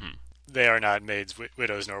 Mm-hmm. They are not maids,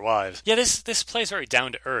 widows, nor wives. Yeah, this plays very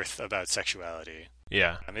down-to-earth about sexuality.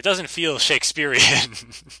 Yeah. It doesn't feel Shakespearean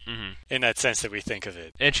in that sense that we think of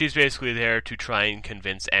it. And she's basically there to try and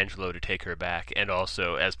convince Angelo to take her back, and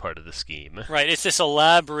also as part of the scheme. Right, it's this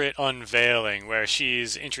elaborate unveiling where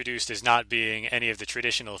she's introduced as not being any of the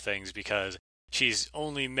traditional things because she's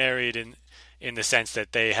only married in the sense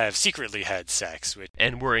that they have secretly had sex.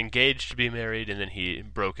 And were engaged to be married, and then he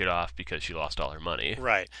broke it off because she lost all her money.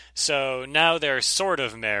 Right. So now they're sort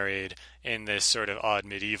of married in this sort of odd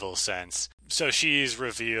medieval sense. So she's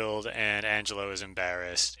revealed, and Angelo is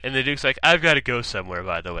embarrassed. And the Duke's like, I've got to go somewhere,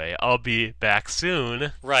 by the way. I'll be back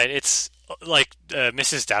soon. Right, it's like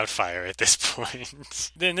Mrs. Doubtfire at this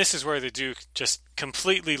point. Then this is where the Duke just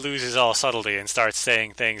completely loses all subtlety and starts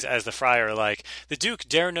saying things as the friar, like, the Duke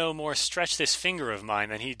dare no more stretch this finger of mine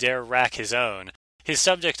than he dare rack his own. His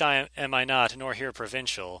subject am I not, nor here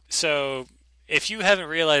provincial. So, if you haven't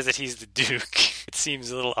realized that he's the Duke, it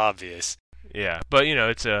seems a little obvious. Yeah, but,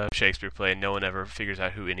 it's a Shakespeare play, and no one ever figures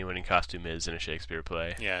out who anyone in costume is in a Shakespeare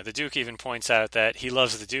play. Yeah, the Duke even points out that he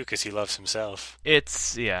loves the Duke as he loves himself. And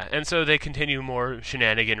so they continue more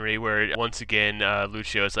shenaniganry, where, once again,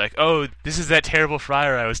 Lucio is like, oh, this is that terrible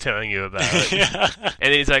friar I was telling you about. Yeah.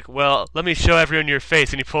 And he's like, well, let me show everyone your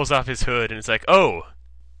face, and he pulls off his hood, and it's like, oh,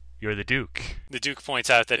 you're the Duke. The Duke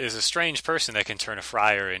points out that it is a strange person that can turn a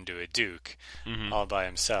friar into a Duke all by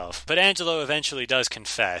himself. But Angelo eventually does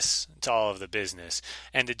confess to all of the business,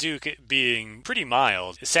 and the Duke, being pretty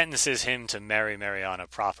mild, sentences him to marry Mariana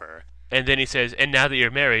proper. And then he says, and now that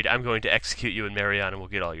you're married, I'm going to execute you and Mariana will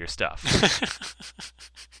get all your stuff.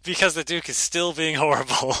 Because the Duke is still being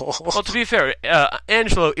horrible. Well, to be fair,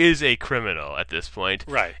 Angelo is a criminal at this point.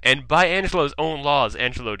 Right. And by Angelo's own laws,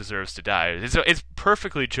 Angelo deserves to die. It's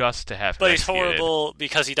perfectly just to have him But he's executed. horrible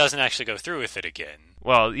because he doesn't actually go through with it again.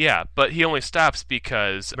 Well, yeah, but he only stops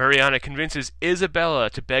because Mariana convinces Isabella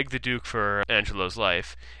to beg the Duke for Angelo's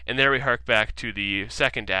life, and there we hark back to the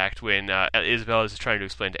second act when Isabella is trying to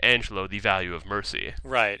explain to Angelo the value of mercy.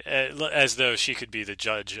 Right, as though she could be the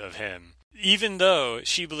judge of him. Even though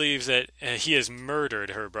she believes that he has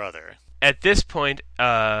murdered her brother. At this point,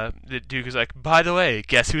 the Duke is like, by the way,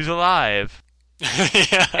 guess who's alive?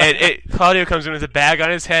 Yeah. And Claudio comes in with a bag on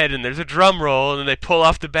his head, and there's a drum roll, and then they pull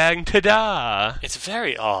off the bag, and ta-da! It's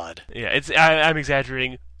very odd. Yeah, I'm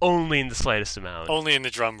exaggerating only in the slightest amount. Only in the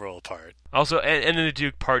drum roll part. Also, and then the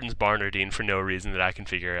Duke pardons Barnardine for no reason that I can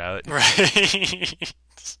figure out. Right.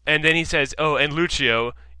 And then he says, oh, and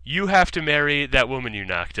Lucio, you have to marry that woman you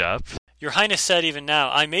knocked up. Your Highness said even now,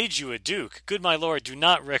 I made you a duke. Good my lord, do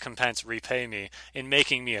not repay me in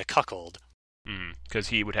making me a cuckold. Because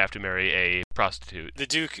he would have to marry a prostitute. The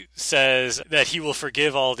Duke says that he will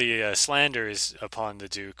forgive all the slanders upon the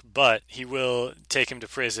Duke, but he will take him to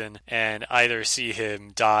prison and either see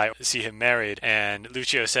him die or see him married. And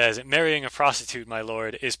Lucio says, marrying a prostitute, my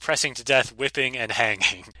lord, is pressing to death, whipping, and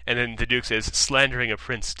hanging. And then the Duke says, slandering a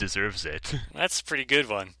prince deserves it. That's a pretty good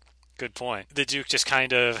one. Good point. The Duke just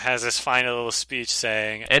kind of has this final little speech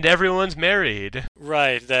saying... And everyone's married.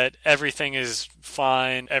 Right, that everything is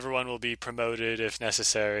fine, everyone will be promoted if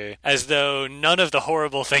necessary. As though none of the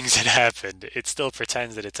horrible things had happened, it still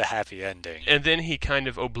pretends that it's a happy ending. And then he kind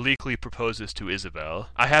of obliquely proposes to Isabel.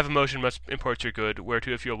 I have a motion must import your good, whereto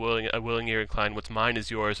if you're a willing ear incline, what's mine is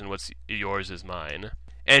yours, and what's yours is mine.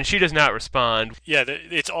 And she does not respond. Yeah,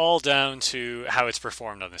 it's all down to how it's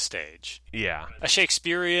performed on the stage. Yeah. A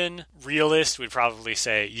Shakespearean realist would probably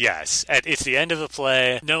say, yes, it's the end of the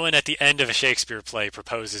play. No one at the end of a Shakespeare play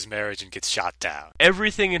proposes marriage and gets shot down.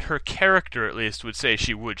 Everything in her character, at least, would say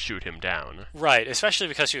she would shoot him down. Right, especially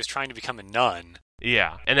because she was trying to become a nun.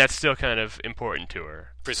 Yeah, and that's still kind of important to her,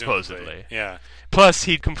 supposedly. Yeah. Plus,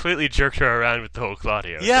 he completely jerked her around with the whole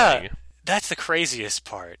Claudio thing. That's the craziest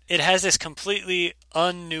part. It has this completely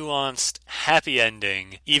unnuanced, happy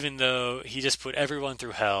ending, even though he just put everyone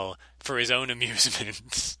through hell for his own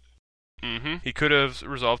amusement. He could have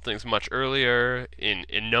resolved things much earlier in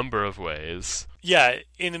a number of ways. Yeah,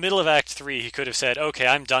 in the middle of Act 3, he could have said, okay,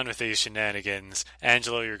 I'm done with these shenanigans.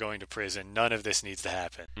 Angelo, you're going to prison. None of this needs to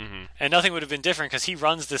happen. And nothing would have been different because he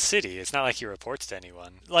runs the city. It's not like he reports to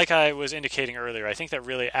anyone. Like I was indicating earlier, I think that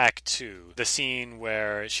really Act 2, the scene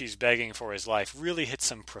where she's begging for his life, really hits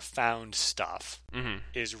some profound stuff.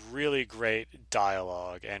 Is really great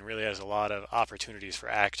dialogue and really has a lot of opportunities for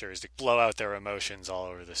actors to blow out their emotions all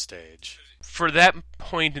over the stage. For that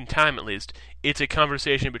point in time, at least, it's a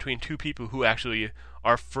conversation between two people who actually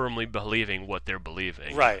are firmly believing what they're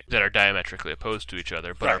believing. Right. That are diametrically opposed to each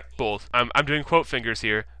other, but are both, I'm doing quote fingers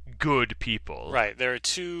here, good people. Right. There are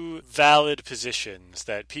two valid positions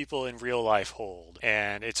that people in real life hold,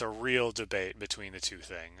 and it's a real debate between the two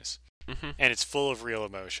things. And it's full of real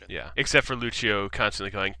emotion. Yeah. Except for Lucio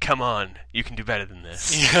constantly going, come on, you can do better than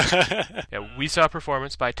this. Yeah, we saw a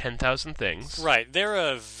performance by 10,000 Things. Right. They're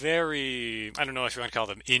a very, I don't know if you want to call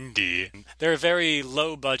them indie. They're a very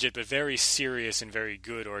low budget but very serious and very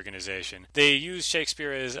good organization. They use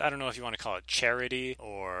Shakespeare as, I don't know if you want to call it charity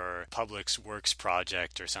or public works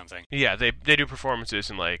project or something. Yeah, they do performances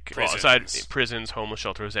in prisons, homeless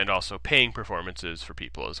shelters, and also paying performances for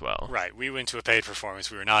people as well. Right. We went to a paid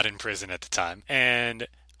performance. We were not in prison at the time, and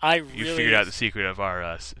you figured out the secret of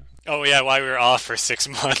our oh yeah, why we were off for 6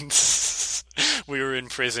 months. We were in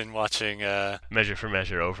prison watching Measure for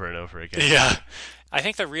Measure over and over again. Yeah. I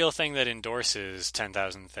think the real thing that endorses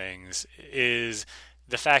 10,000 Things is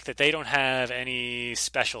the fact that they don't have any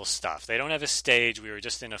special stuff. They don't have a stage. We were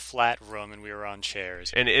just in a flat room and we were on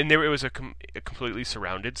chairs. And it was a completely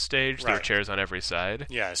surrounded stage. Right. There were chairs on every side.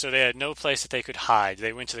 Yeah, so they had no place that they could hide.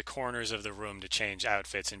 They went to the corners of the room to change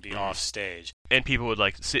outfits and be off stage. And people would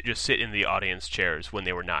just sit in the audience chairs when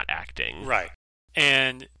they were not acting. Right.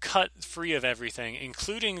 And cut free of everything,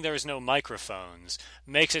 including there's no microphones,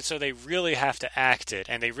 makes it so they really have to act it,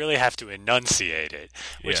 and they really have to enunciate it,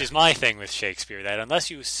 which is my thing with Shakespeare, that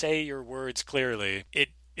unless you say your words clearly, it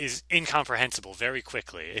is incomprehensible very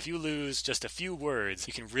quickly. If you lose just a few words,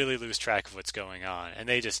 you can really lose track of what's going on, and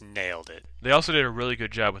they just nailed it. They also did a really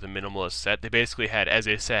good job with a minimalist set. They basically had, as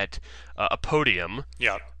a set, a podium,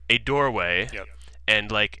 a doorway,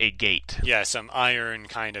 and like a gate. Yeah, some iron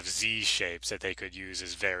kind of Z shapes that they could use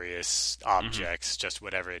as various objects, just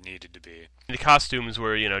whatever it needed to be. The costumes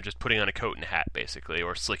were, just putting on a coat and hat, basically,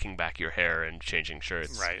 or slicking back your hair and changing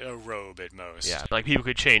shirts. Right, a robe at most. Yeah, like people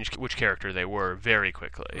could change which character they were very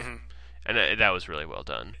quickly. And that was really well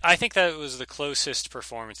done. I think that was the closest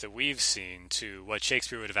performance that we've seen to what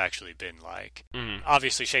Shakespeare would have actually been like.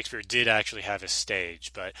 Obviously, Shakespeare did actually have a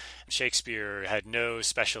stage, but Shakespeare had no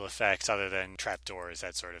special effects other than trapdoors,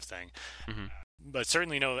 that sort of thing. But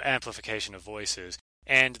certainly no amplification of voices.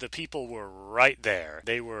 And the people were right there.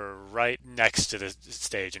 They were right next to the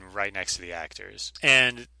stage and right next to the actors.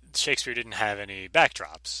 And Shakespeare didn't have any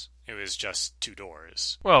backdrops. It was just two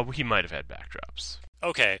doors. Well, he might have had backdrops.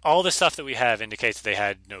 Okay, all the stuff that we have indicates that they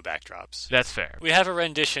had no backdrops. That's fair. We have a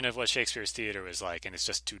rendition of what Shakespeare's theater was like, and it's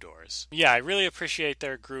just two doors. Yeah, I really appreciate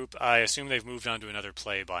their group. I assume they've moved on to another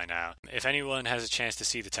play by now. If anyone has a chance to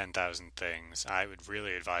see the 10,000 Things, I would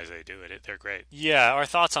really advise they do it. They're great. Yeah, our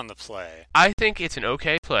thoughts on the play. I think it's an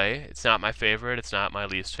okay play. It's not my favorite. It's not my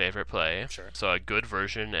least favorite play. Sure. So a good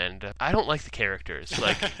version, and I don't like the characters.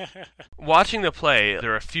 Like, watching the play,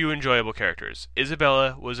 there are a few enjoyable characters.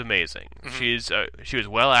 Isabella was amazing. She's She was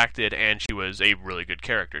well acted, and she was a really good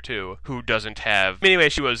character too, who doesn't have... Anyway,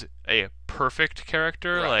 she was a perfect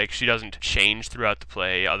character. Right. Like, she doesn't change throughout the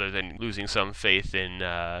play other than losing some faith in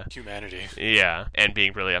humanity. Yeah, and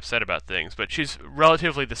being really upset about things. But she's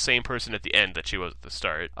relatively the same person at the end that she was at the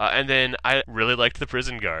start. And then I really liked the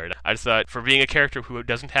prison guard. I just thought, for being a character who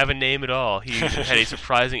doesn't have a name at all, he had a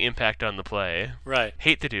surprising impact on the play. Right.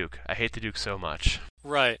 Hate the Duke. I hate the Duke so much.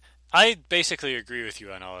 Right. I basically agree with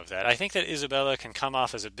you on all of that. I think that Isabella can come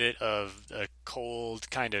off as a bit of a cold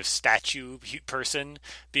kind of statue person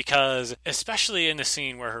because, especially in the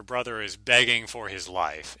scene where her brother is begging for his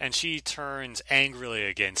life and she turns angrily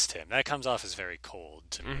against him, that comes off as very cold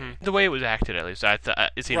to me. The way it was acted, at least, I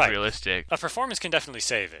thought it seemed realistic. A performance can definitely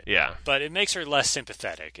save it. Yeah. But it makes her less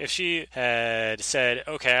sympathetic. If she had said,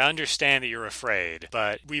 okay, I understand that you're afraid,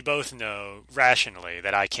 but we both know rationally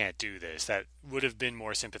that I can't do this, that would have been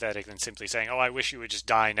more sympathetic than simply saying, oh, I wish you would just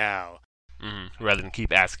die now. Rather than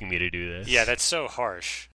keep asking me to do this. Yeah, that's so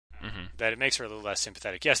harsh that it makes her a little less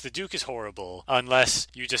sympathetic. Yes, the Duke is horrible, unless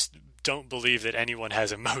you just don't believe that anyone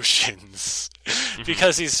has emotions.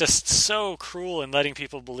 Because he's just so cruel in letting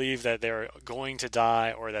people believe that they're going to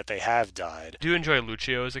die or that they have died. I do enjoy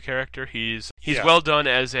Lucio as a character. He's well done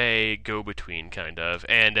as a go-between, kind of,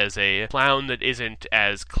 and as a clown that isn't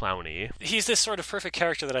as clowny. He's this sort of perfect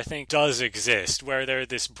character that I think does exist, where they're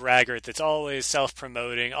this braggart that's always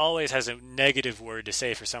self-promoting, always has a negative word to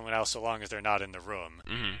say for someone else so long as they're not in the room.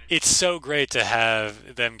 It's so great to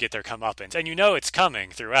have them get their comeuppance, and you know it's coming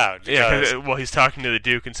throughout. Yeah, well, he's talking to the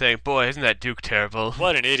Duke and saying, boy, isn't that Duke terrible?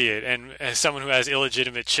 What an idiot, and as someone who has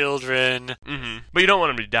illegitimate children. But you don't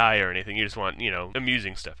want him to die or anything, you just want,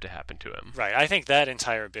 amusing stuff to happen to him. Right, I think that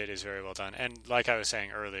entire bit is very well done, and like I was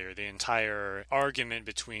saying earlier, the entire argument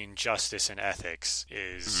between justice and ethics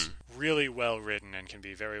is really well written and can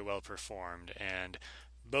be very well performed, and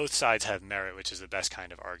both sides have merit, which is the best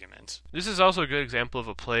kind of argument. This is also a good example of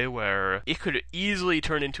a play where it could easily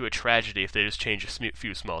turn into a tragedy if they just change a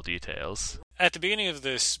few small details. At the beginning of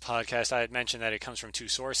this podcast, I had mentioned that it comes from two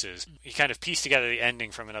sources. You kind of pieced together the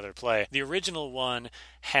ending from another play. The original one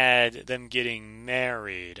had them getting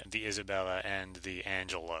married, the Isabella and the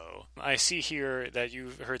Angelo. I see here that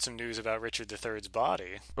you've heard some news about Richard III's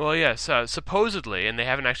body. Well, yes, supposedly, and they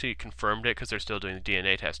haven't actually confirmed it because they're still doing the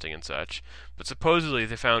DNA testing and such, but supposedly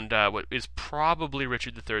they found what is probably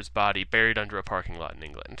Richard III's body buried under a parking lot in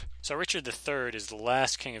England. So Richard III is the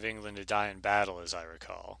last king of England to die in battle, as I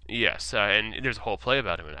recall. Yes, and there's a whole play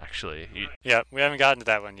about him, actually. Yeah, we haven't gotten to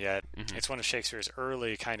that one yet. It's one of Shakespeare's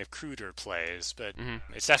early kind of cruder plays, but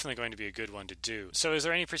it's definitely going to be a good one to do. So is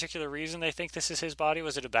there any particular reason they think this is his body?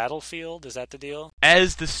 Was it a battlefield? Is that the deal?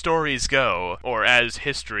 As the stories go, or as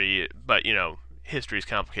history, but, history's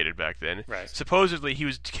complicated back then. Right. Supposedly he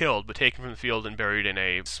was killed, but taken from the field and buried in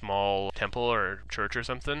a small temple or church or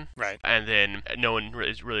something. Right. And then no one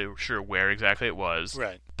is really sure where exactly it was.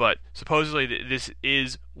 Right. But supposedly this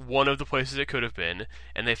is one of the places it could have been,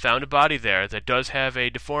 and they found a body there that does have a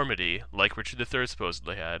deformity, like Richard III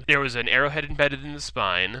supposedly had. There was an arrowhead embedded in the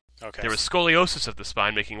spine. Okay. There was scoliosis of the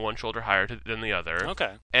spine, making one shoulder higher than the other.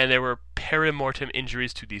 Okay. And there were perimortem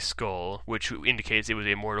injuries to the skull, which indicates it was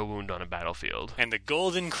a mortal wound on a battlefield. And the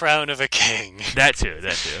golden crown of a king. That too.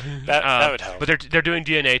 that would help. But they're doing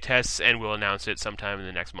DNA tests, and we'll announce it sometime in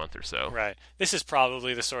the next month or so. Right. This is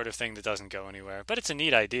probably the sort of thing that doesn't go anywhere, but it's a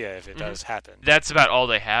neat idea if it does happen. That's about all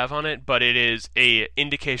they have on it, but it is a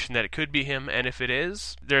indication that it could be him, and if it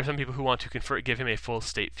is, there are some people who want to give him a full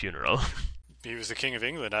state funeral. He was the king of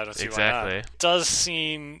England. I don't see why not. It does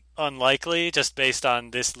seem unlikely, just based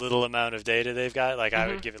on this little amount of data they've got. Like, I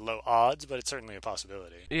would give it low odds, but it's certainly a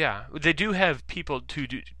possibility. Yeah. They do have people to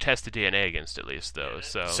test the DNA against, at least, though.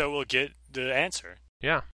 So we'll get the answer.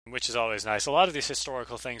 Yeah. Which is always nice. A lot of these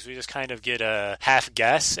historical things, we just kind of get a half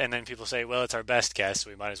guess, and then people say, well, it's our best guess,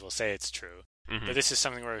 so we might as well say it's true. But this is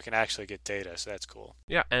something where we can actually get data, so that's cool.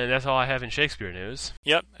 Yeah, and that's all I have in Shakespeare news.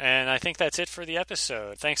 Yep, and I think that's it for the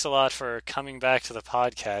episode. Thanks a lot for coming back to the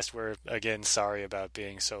podcast. We're, again, sorry about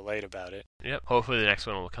being so late about it. Yep, hopefully the next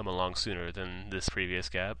one will come along sooner than this previous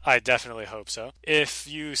gap. I definitely hope so. If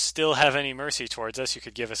you still have any mercy towards us, you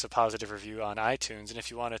could give us a positive review on iTunes, and if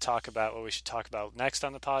you want to talk about what we should talk about next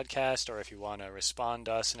on the podcast, or if you want to respond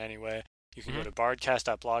to us in any way, you can go to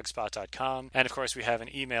bardcast.blogspot.com. And, of course, we have an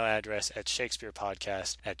email address at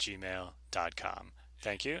shakespearepodcast@gmail.com.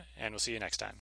 Thank you, and we'll see you next time.